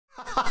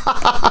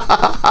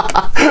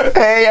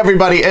Hey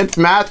everybody, it's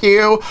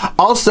Matthew,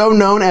 also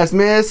known as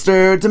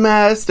Mr.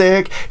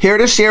 Domestic, here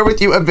to share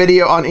with you a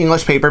video on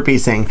English paper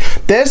piecing.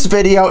 This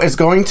video is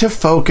going to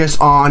focus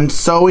on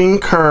sewing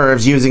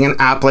curves using an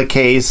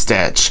applique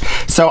stitch.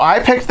 So I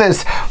picked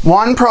this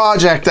one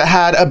project that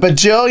had a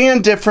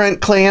bajillion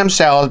different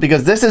clamshells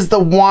because this is the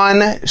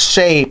one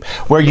shape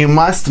where you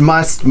must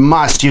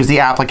use the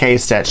applique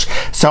stitch.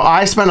 So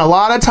I spent a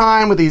lot of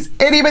time with these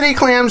itty bitty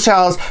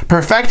clamshells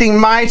perfecting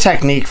my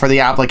technique for the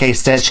applique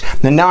stitch,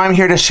 and now I'm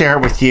here to share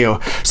it with you.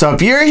 So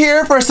if you're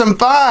here for some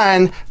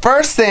fun,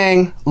 first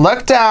thing,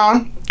 look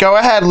down, go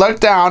ahead, look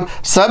down,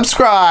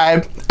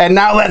 subscribe, and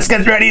now let's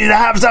get ready to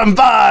have some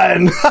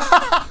fun.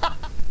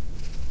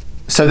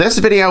 So this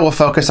video will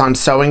focus on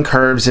sewing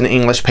curves in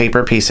English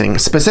paper piecing,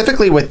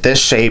 specifically with this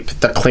shape,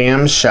 the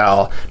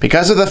clamshell.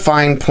 Because of the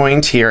fine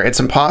point here, it's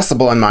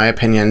impossible, in my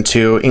opinion,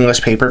 to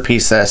English paper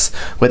piece this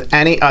with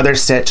any other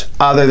stitch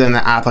other than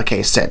the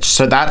applique stitch.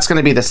 So that's going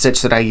to be the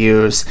stitch that I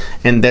use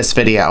in this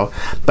video.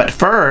 But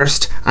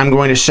first, I'm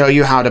going to show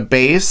you how to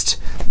baste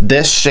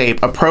this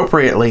shape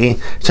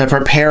appropriately to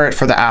prepare it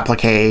for the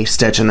applique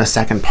stitch in the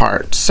second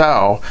part.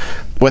 So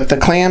with the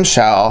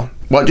clamshell,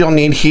 what you'll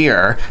need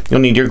here,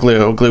 you'll need your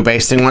glue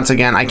basting. Once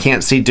again, I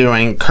can't see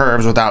doing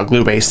curves without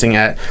glue basting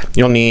it.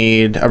 You'll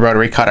need a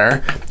rotary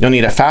cutter. You'll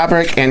need a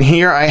fabric, and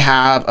here I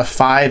have a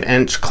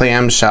 5-inch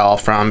clamshell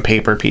from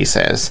Paper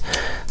Pieces.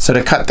 So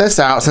to cut this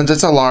out, since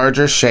it's a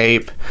larger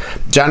shape,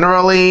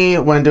 generally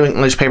when doing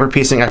English paper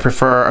piecing, I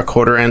prefer a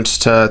 1/4 inch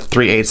to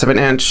 3/8 of an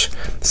inch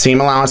seam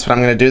allowance, but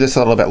I'm gonna do this a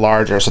little bit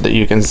larger so that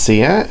you can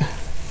see it.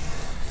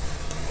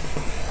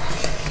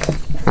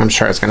 I'm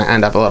sure it's gonna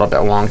end up a little bit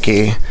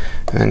wonky.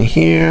 And then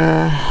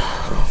here,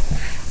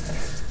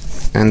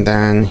 and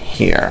then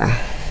here.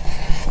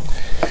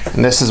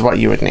 And this is what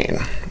you would need.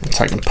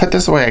 So I can put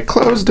this away, I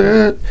closed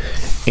it,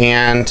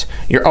 and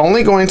you're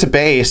only going to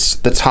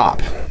baste the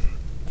top,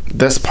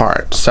 this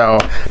part. So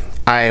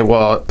I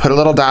will put a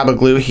little dab of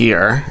glue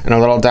here, and a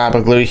little dab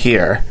of glue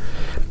here,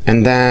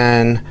 and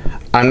then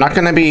I'm not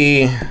gonna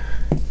be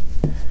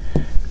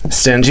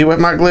stingy with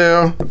my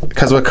glue,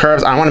 because with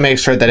curves I want to make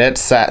sure that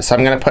it's set, so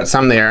I'm going to put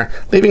some there,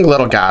 leaving a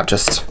little gap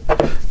just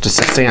to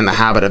stay in the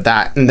habit of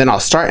that. And then I'll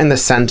start in the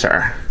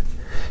center,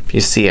 if you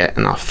see it,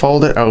 and I'll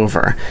fold it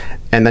over,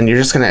 and then you're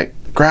just going to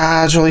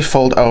gradually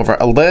fold over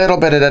a little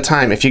bit at a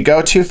time. If you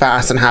go too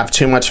fast and have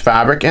too much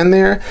fabric in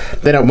there,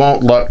 then it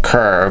won't look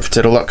curved.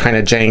 It'll look kind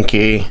of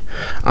janky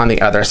on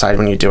the other side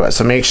when you do it,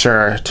 so make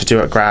sure to do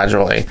it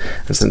gradually.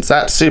 And since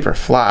that's super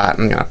flat,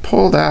 I'm going to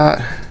pull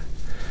that,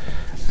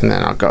 and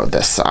then I'll go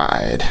this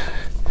side.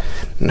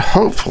 And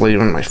hopefully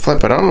when I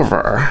flip it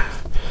over,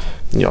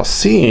 you'll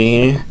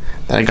see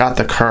that I got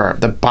the curve.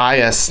 The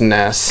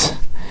biasness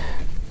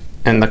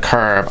in the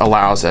curve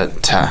allows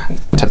it to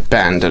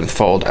bend and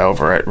fold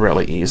over it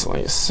really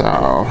easily.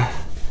 So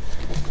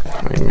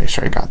let me make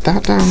sure I got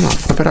that down. I'll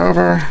flip it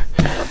over,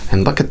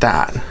 and look at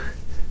that.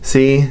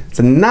 See, it's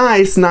a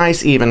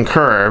nice even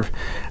curve,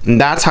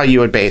 and that's how you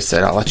would base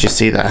it. I'll let you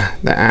see the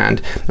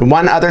end.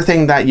 One other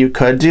thing that you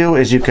could do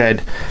is you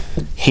could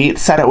heat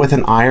set it with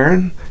an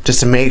iron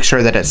just to make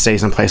sure that it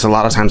stays in place. A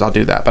lot of times I'll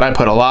do that, but I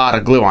put a lot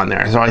of glue on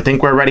there. So I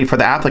think we're ready for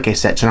the applique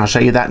stitch, and I'll show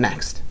you that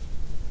next.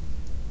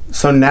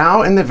 So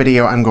now in the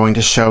video, I'm going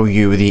to show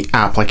you the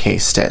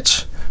applique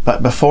stitch.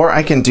 But before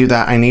I can do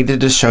that, I needed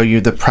to show you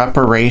the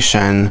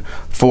preparation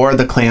for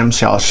the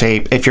clamshell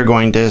shape if you're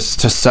going to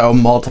sew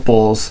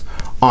multiples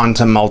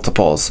onto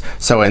multiples.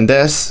 So in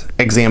this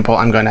example,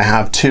 I'm going to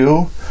have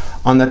 2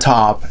 on the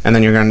top, and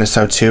then you're going to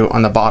sew 2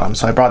 on the bottom.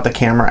 So I brought the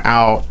camera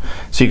out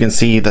so you can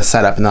see the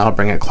setup, and that'll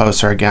bring it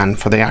closer again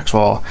for the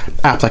actual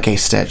applique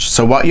stitch.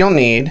 So what you'll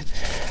need,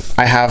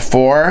 I have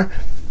 4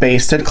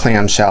 basted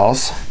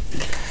clamshells.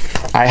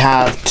 I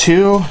have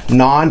 2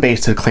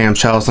 non-basted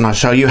clamshells, and I'll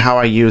show you how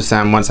I use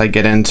them once I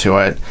get into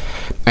it.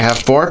 I have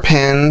 4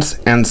 pins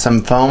and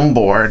some foam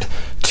board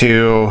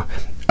to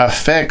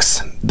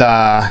affix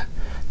the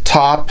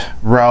top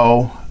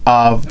row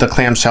of the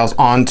clamshells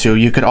onto.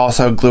 You could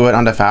also glue it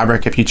onto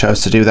fabric if you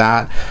chose to do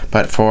that,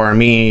 but for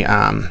me,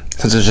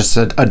 since it's just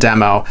a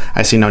demo,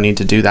 I see no need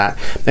to do that.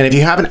 And if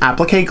you have an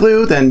applique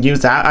glue, then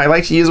use that. I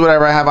like to use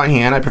whatever I have on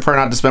hand. I prefer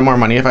not to spend more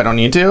money if I don't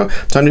need to,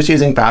 so I'm just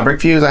using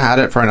fabric fuse. I had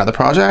it for another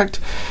project,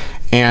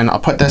 and I'll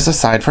put this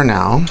aside for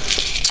now,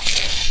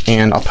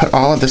 and I'll put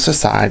all of this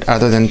aside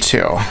other than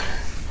 2.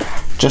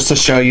 Just to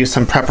show you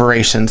some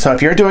preparation. So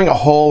if you're doing a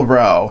whole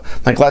row,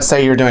 like let's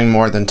say you're doing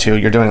more than 2,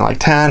 you're doing like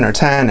 10 or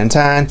 10 and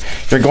 10,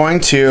 you're going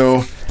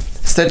to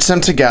stitch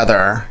them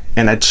together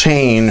in a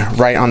chain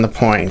right on the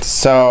point.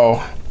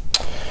 So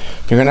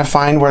you're gonna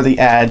find where the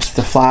edge,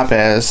 the flap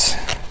is,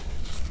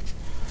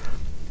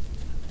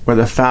 where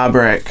the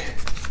fabric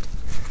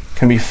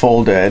can be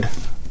folded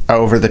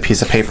over the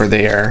piece of paper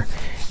there,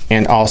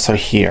 and also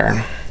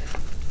here.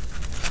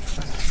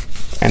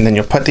 And then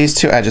you'll put these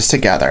 2 edges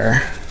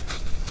together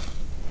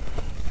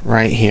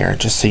right here,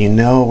 just so you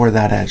know where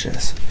that edge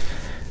is.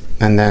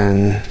 And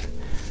then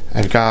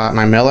I've got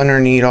my milliner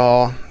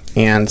needle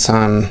and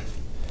some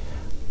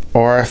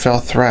or fill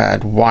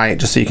thread white,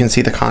 just so you can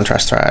see the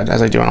contrast thread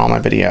as I do in all my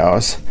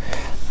videos.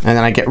 And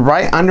then I get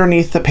right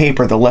underneath the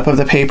paper, the lip of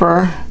the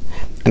paper,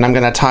 and I'm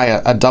gonna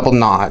tie a double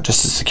knot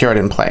just to secure it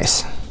in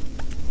place.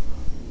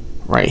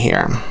 Right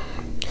here.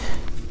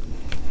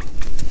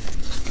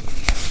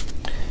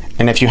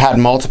 And if you had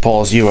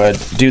multiples, you would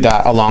do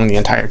that along the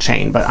entire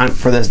chain, but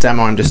for this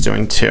demo, I'm just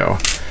doing 2.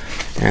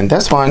 And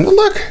this one,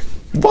 look,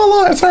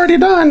 voila, it's already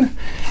done.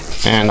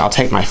 And I'll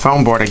take my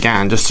foam board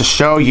again, just to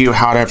show you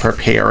how to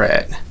prepare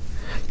it,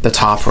 the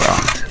top row.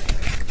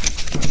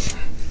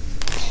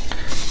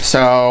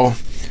 So,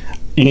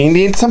 you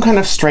need some kind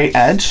of straight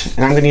edge,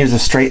 and I'm gonna use the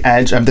straight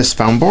edge of this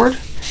foam board.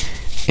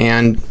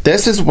 And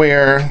this is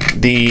where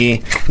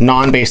the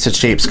non-basted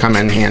shapes come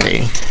in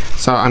handy.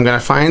 So I'm gonna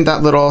find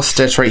that little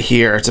stitch right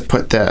here to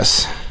put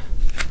this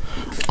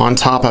on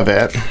top of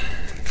it.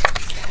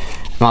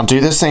 And I'll do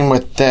the same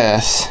with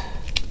this.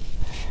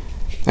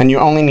 And you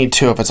only need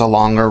 2 if it's a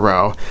longer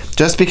row.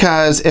 Just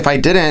because if I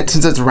didn't,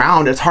 since it's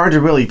round, it's hard to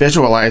really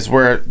visualize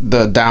where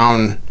the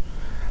down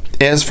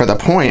is for the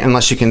point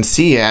unless you can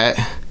see it.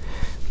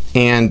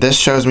 And this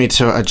shows me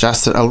to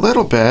adjust it a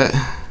little bit.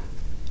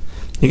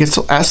 You can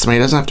still estimate, it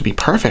doesn't have to be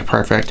perfect,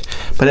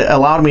 but it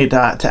allowed me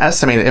to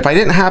estimate it. If I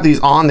didn't have these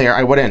on there,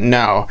 I wouldn't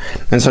know.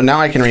 And so now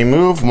I can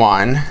remove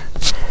one,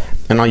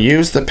 and I'll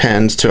use the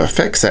pins to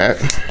affix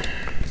it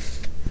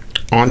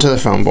onto the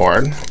foam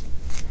board.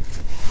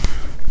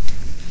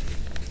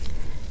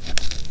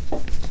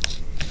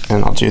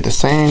 And I'll do the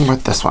same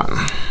with this one.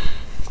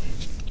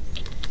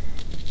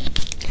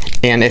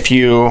 And if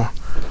you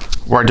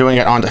were doing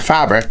it onto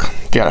fabric,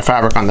 if you had a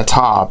fabric on the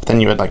top, then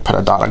you would like put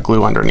a dot of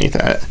glue underneath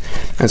it.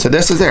 And so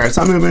this is there, it's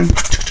not moving.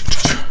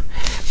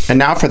 And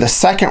now for the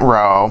second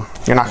row,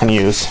 you're not gonna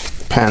use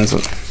pens,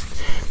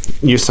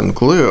 use some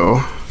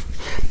glue.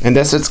 And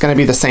this, it's gonna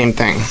be the same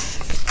thing.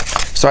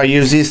 So I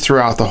use these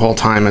throughout the whole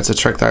time. It's a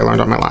trick that I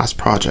learned on my last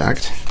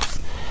project.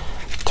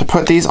 To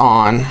put these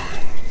on,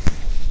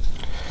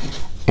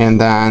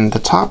 and then the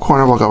top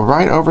corner will go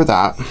right over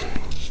that,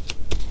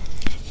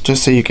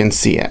 just so you can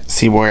see it.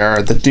 See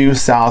where the due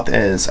south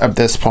is of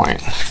this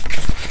point.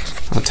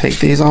 I'll take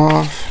these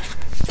off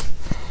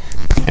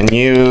and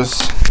use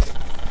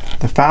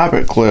the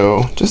fabric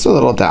glue, just a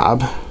little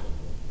dab,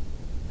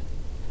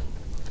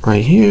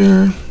 right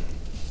here,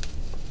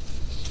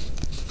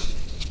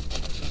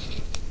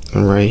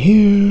 and right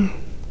here,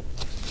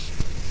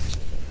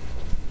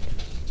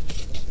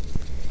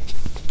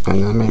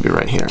 and then maybe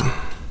right here.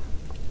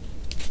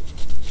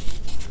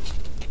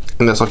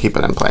 And this will keep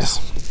it in place.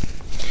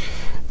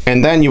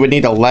 And then you would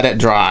need to let it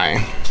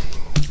dry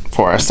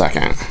for a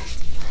second.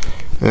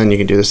 And then you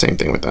can do the same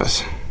thing with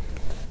this.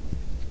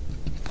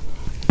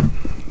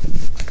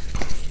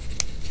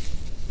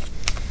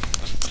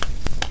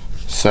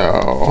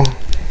 So,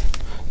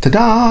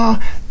 ta-da!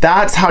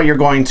 That's how you're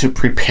going to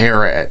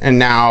prepare it. And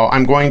now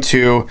I'm going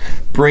to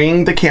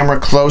bring the camera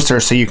closer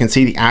so you can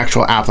see the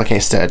actual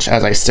applique stitch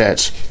as I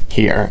stitch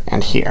here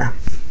and here.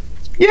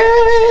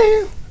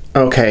 Yay!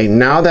 Okay,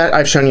 now that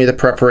I've shown you the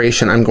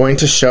preparation, I'm going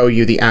to show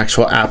you the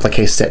actual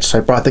applique stitch. So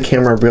I brought the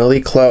camera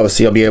really close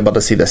so you'll be able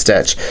to see the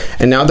stitch.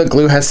 And now the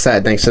glue has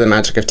set thanks to the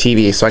magic of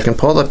TV, so I can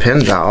pull the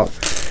pins out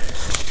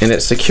and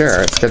it's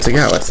secure. It's good to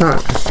go. It's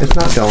not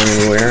going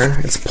anywhere.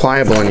 It's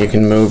pliable and you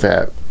can move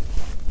it.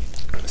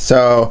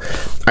 So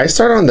I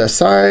start on this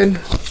side.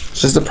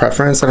 It's just a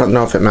preference. I don't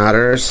know if it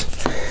matters.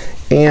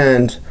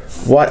 And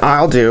what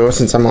I'll do,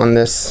 since I'm on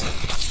this,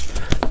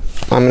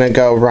 I'm gonna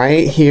go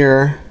right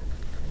here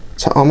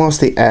to almost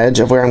the edge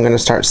of where I'm going to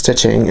start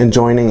stitching and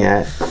joining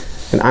it,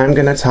 and I'm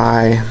going to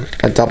tie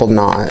a double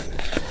knot.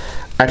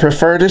 I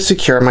prefer to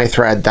secure my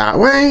thread that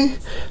way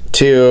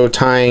to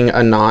tying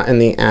a knot in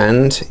the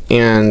end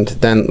and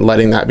then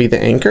letting that be the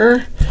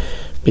anchor,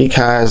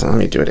 because let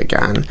me do it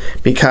again,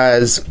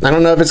 because I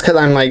don't know if it's because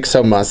I'm like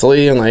so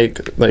muscly and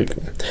like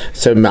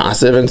so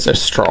massive and so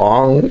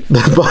strong,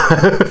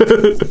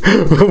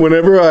 but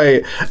whenever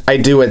I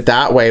do it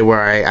that way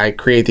where I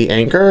create the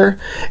anchor,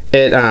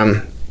 it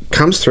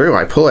comes through,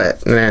 I pull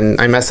it, and then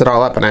I mess it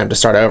all up and I have to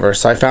start over.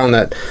 So I found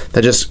that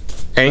just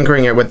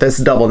anchoring it with this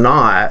double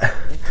knot,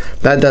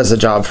 that does the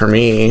job for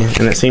me,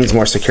 and it seems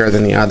more secure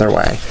than the other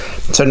way.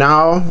 So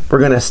now we're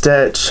gonna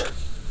stitch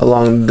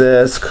along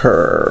this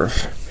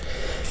curve,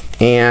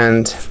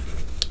 and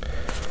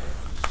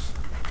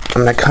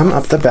I'm gonna come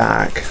up the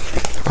back.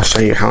 I'll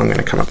show you how I'm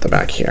gonna come up the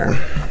back here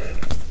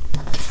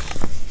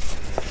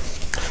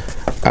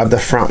of the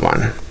front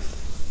one.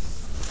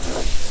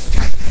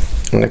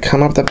 I'm going to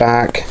come up the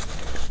back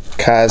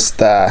because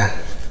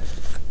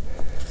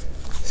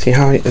see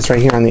how it's right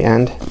here on the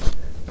end?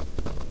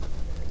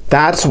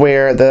 That's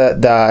where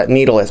the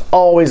needle is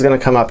always going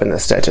to come up in the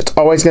stitch. It's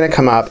always going to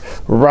come up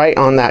right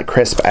on that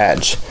crisp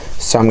edge.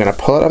 So I'm going to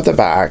pull it up the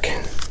back,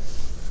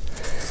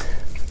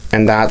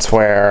 and that's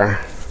where,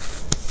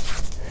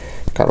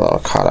 got a little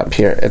caught up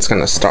here, it's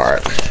going to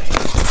start.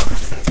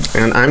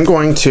 And I'm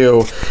going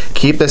to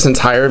keep this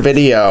entire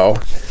video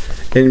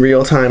in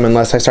real time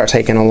unless I start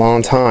taking a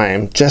long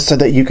time, just so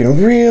that you can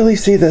really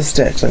see this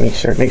stitch. Let me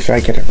make sure I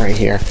get it right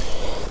here.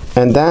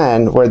 And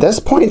then where this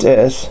point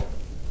is,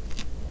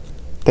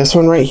 this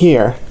one right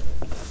here,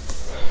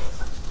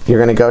 you're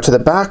gonna go to the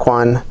back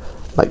one,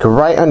 like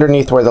right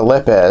underneath where the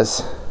lip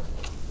is.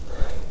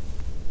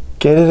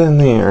 Get it in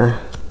there,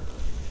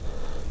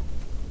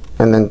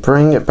 and then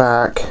bring it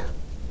back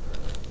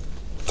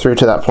through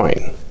to that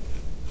point.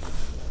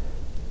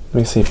 Let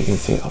me see if you can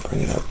see it. I'll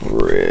bring it up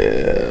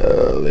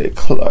really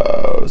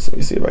close. Let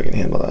me see if I can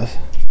handle this.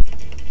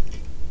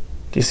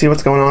 Do you see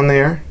what's going on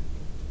there?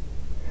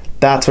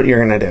 That's what you're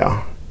gonna do.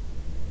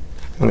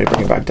 Let me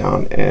bring it back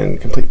down and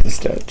complete the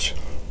stitch.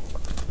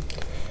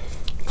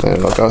 Then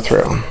it'll go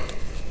through.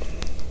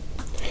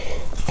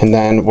 And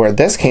then where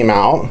this came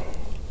out,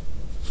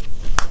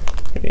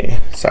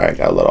 sorry, I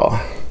got a little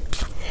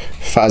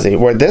fuzzy.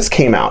 Where this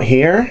came out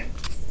here,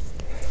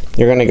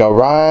 you're gonna go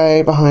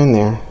right behind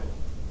there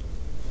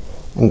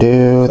and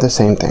do the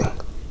same thing.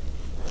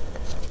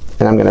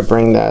 And I'm gonna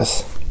bring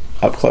this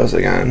up close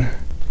again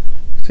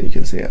so you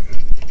can see it.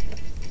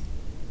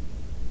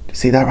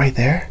 See that right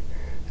there?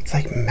 It's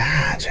like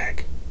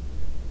magic.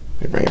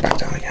 Let me bring it back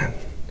down again.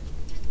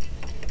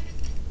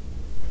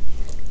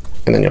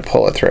 And then you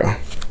pull it through.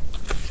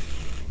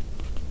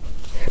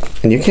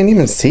 And you can't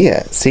even see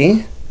it,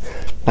 see?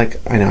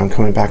 Like, I know I'm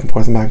coming back and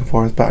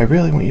forth, but I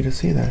really want you to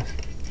see this.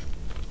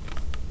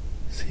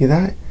 See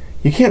that?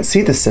 You can't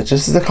see the stitch.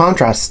 This is the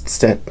contrast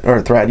stitch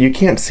or thread. You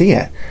can't see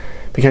it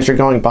because you're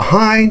going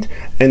behind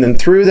and then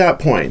through that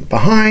point,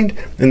 behind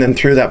and then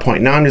through that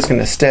point. Now I'm just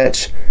gonna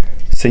stitch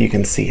so you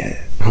can see it.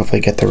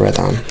 Hopefully get the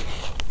rhythm.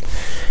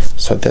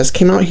 So this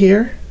came out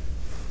here.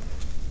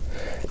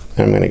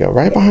 And I'm gonna go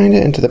right behind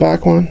it into the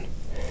back one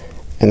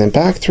and then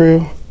back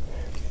through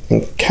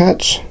and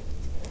catch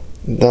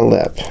the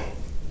lip.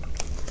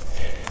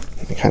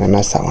 I kind of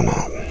messed that one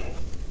up.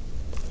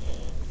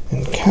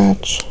 And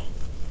catch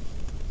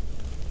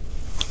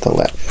the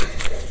lip.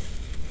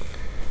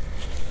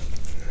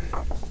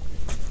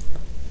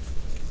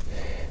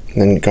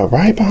 And then go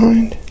right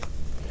behind,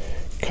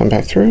 come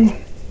back through,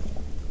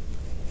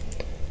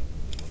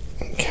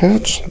 and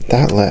catch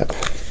that lip.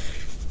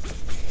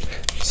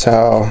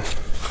 So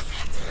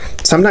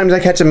sometimes I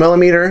catch a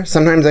millimeter,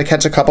 sometimes I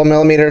catch a couple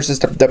millimeters,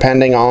 just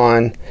depending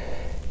on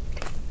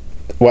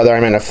whether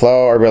I'm in a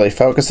flow or really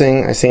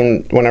focusing. I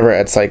seem, whenever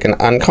it's like an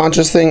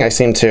unconscious thing, I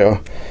seem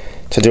to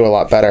do a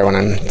lot better when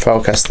I'm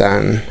focused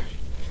then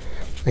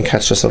and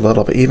catch just a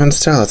little, but even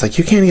still, it's like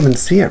you can't even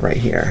see it right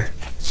here.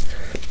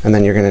 And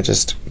then you're gonna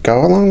just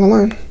go along the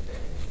line.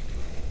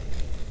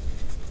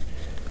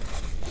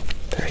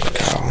 There you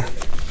go.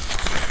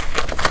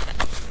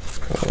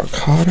 A little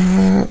caught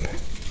up.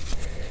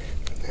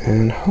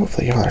 And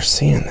hopefully y'all are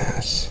seeing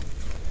this.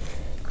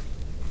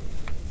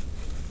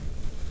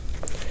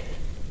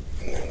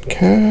 And then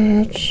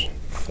catch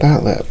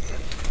that lip.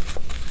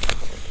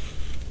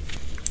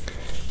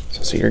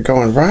 So you're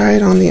going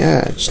right on the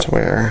edge to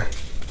where,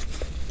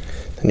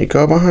 then you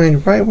go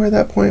behind right where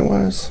that point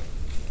was.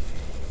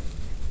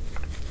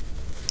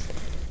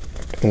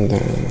 And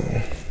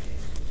then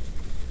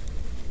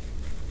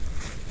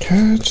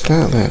catch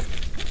that lip.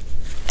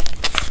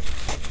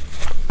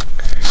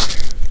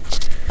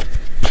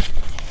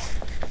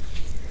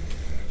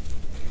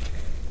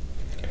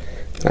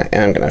 I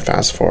am going to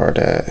fast forward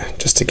it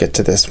just to get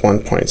to this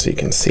one point so you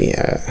can see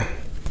it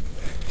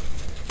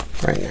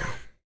right now.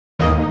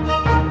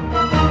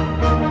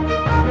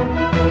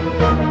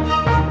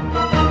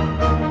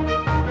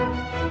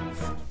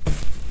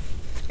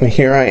 And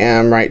here I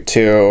am right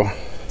to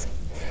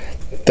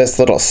this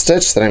little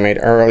stitch that I made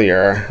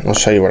earlier. I'll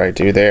show you what I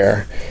do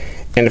there.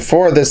 And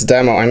for this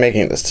demo, I'm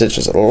making the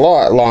stitches a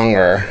lot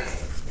longer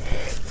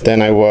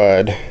than I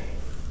would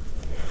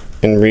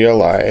in real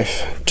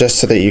life, just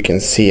so that you can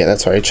see it.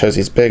 That's why I chose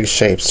these big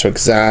shapes to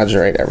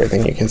exaggerate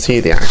everything. You can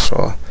see the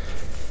actual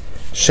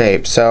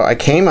shape. So I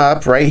came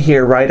up right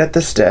here, right at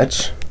the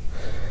stitch,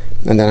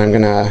 and then I'm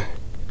gonna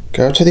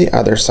go to the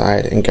other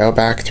side and go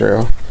back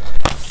through.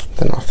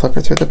 Then I'll flip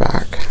it through the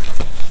back.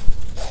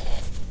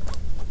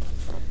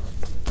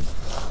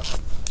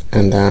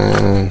 And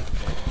then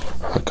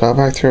I'll go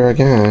back through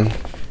again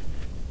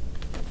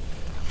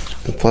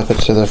and flip it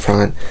to the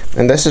front.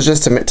 And this is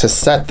just to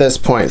set this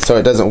point so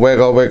it doesn't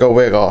wiggle, wiggle,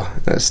 wiggle.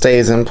 And it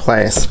stays in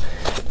place.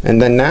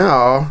 And then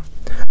now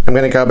I'm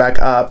gonna go back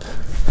up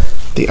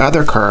the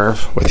other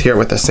curve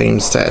with the same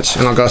stitch.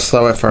 And I'll go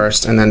slow at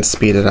first and then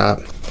speed it up,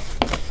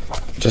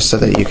 just so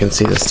that you can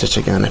see the stitch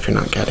again if you're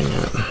not getting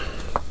it.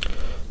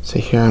 So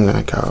here I'm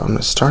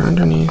gonna start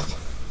underneath.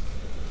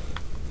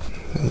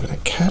 I'm gonna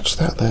catch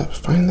that lip,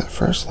 find that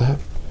first lip.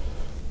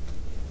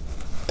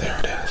 There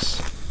it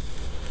is.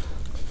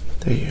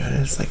 There you go.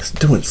 It's like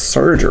doing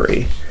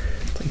surgery.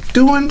 It's like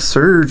doing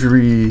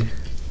surgery.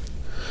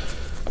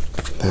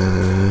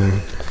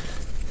 Then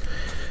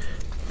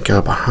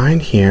go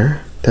behind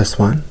here, this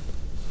one.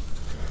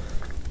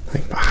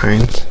 Like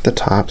behind the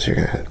top, so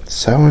you're gonna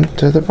sew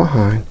into the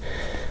behind.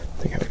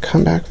 You're gonna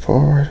come back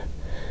forward.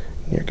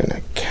 And you're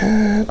gonna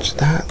catch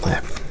that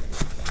lip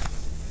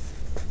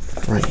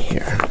right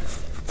here.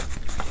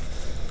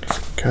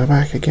 Go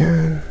back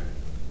again.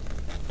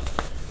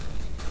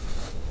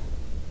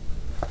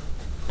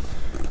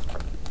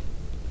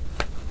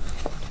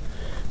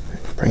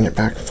 bring it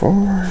back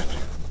forward.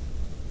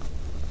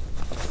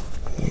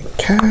 You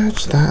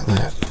catch that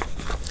lip.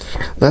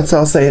 Let's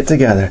all say it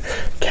together.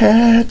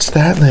 Catch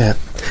that lip.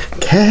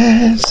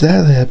 Catch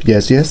that lip.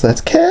 Yes, yes, let's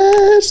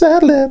catch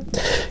that lip.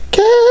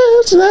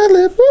 Catch that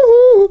lip.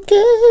 Woohoo!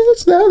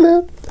 Catch that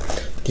lip.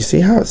 You see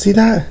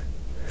that?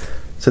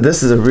 So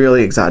this is a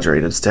really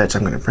exaggerated stitch.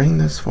 I'm going to bring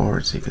this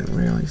forward so you can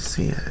really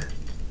see it.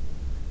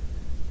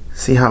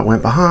 See how it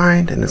went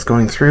behind and it's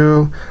going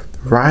through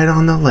right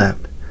on the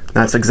lip.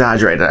 That's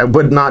exaggerated. I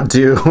would not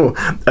do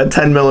a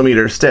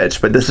 10mm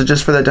stitch, but this is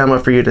just for the demo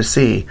for you to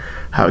see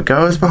how it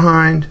goes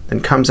behind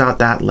and comes out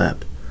that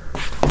lip.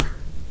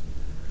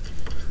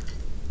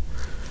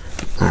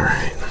 All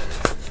right.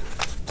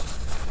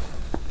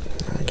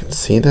 You can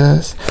see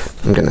this.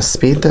 I'm going to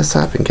speed this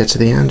up and get to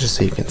the end just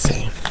so you can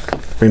see.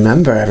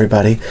 Remember,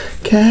 everybody,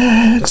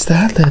 catch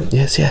that lip,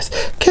 yes, yes.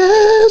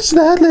 Catch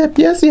that lip,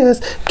 yes, yes.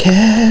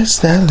 Catch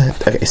that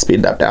lip. Okay,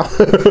 speed it up now.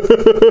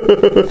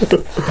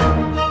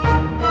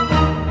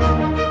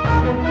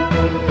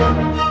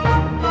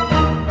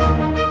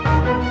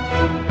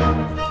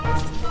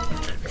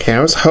 Okay, I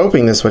was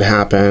hoping this would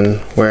happen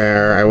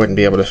where I wouldn't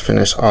be able to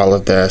finish all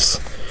of this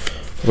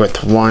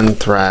with one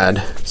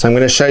thread. So I'm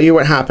going to show you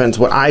what happens,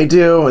 what I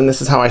do, and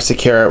this is how I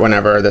secure it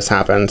whenever this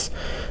happens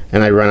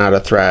and I run out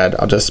of thread.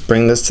 I'll just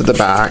bring this to the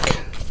back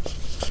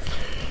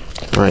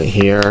right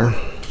here.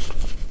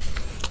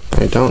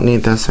 I don't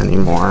need this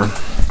anymore.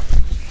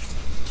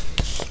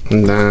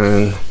 And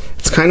then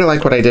it's kind of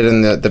like what I did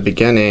in the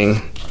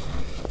beginning,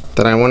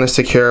 that I want to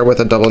secure with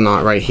a double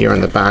knot right here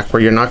in the back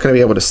where you're not going to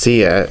be able to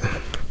see it.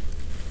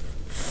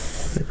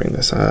 Let me bring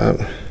this up.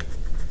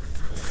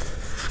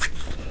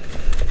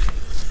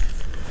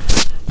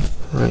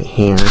 Right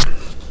here.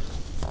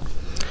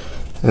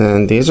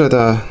 And these are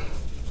the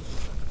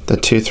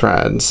two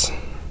threads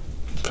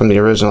from the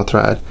original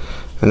thread.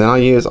 And then I'll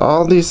use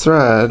all these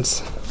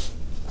threads.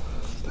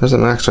 There's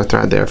an extra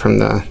thread there from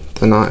the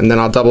knot. And then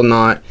I'll double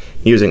knot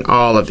using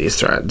all of these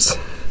threads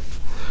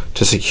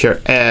to secure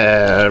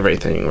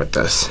everything with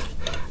this.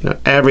 Now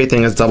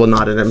everything is double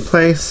knotted in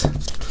place.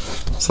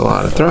 It's a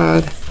lot of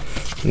thread.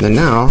 And then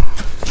now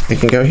I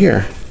can go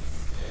here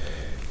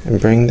and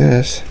bring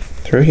this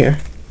through here.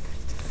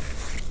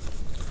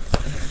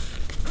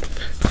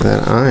 And then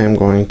I am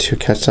going to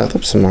catch that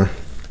lip some more.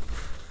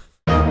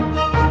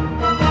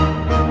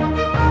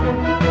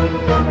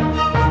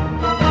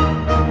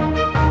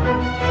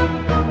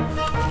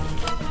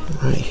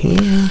 Right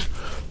here.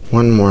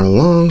 One more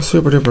long,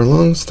 super duper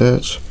long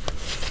stitch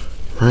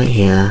right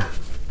here.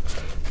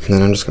 And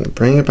then I'm just going to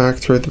bring it back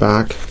through the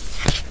back.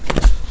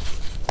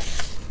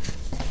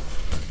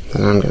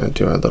 Then I'm going to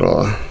do a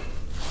little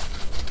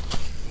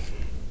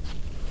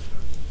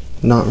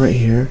knot right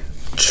here.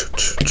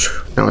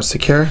 Now it's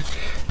secure.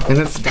 And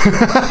it's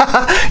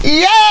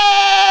yay!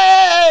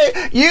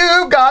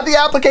 You got the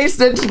applique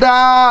stitch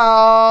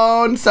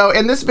down. So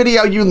in this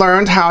video, you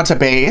learned how to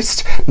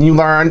baste, you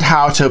learned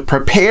how to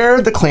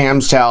prepare the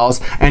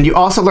clamshells, and you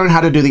also learned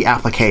how to do the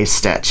applique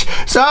stitch.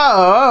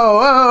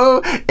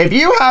 So if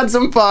you had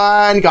some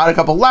fun, got a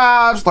couple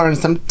laughs, learned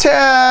some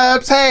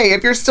tips, hey,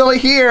 if you're still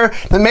here,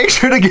 then make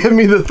sure to give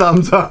me the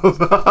thumbs up.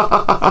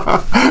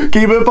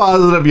 Keep it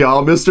positive,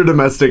 y'all. Mr.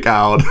 Domestic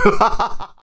out.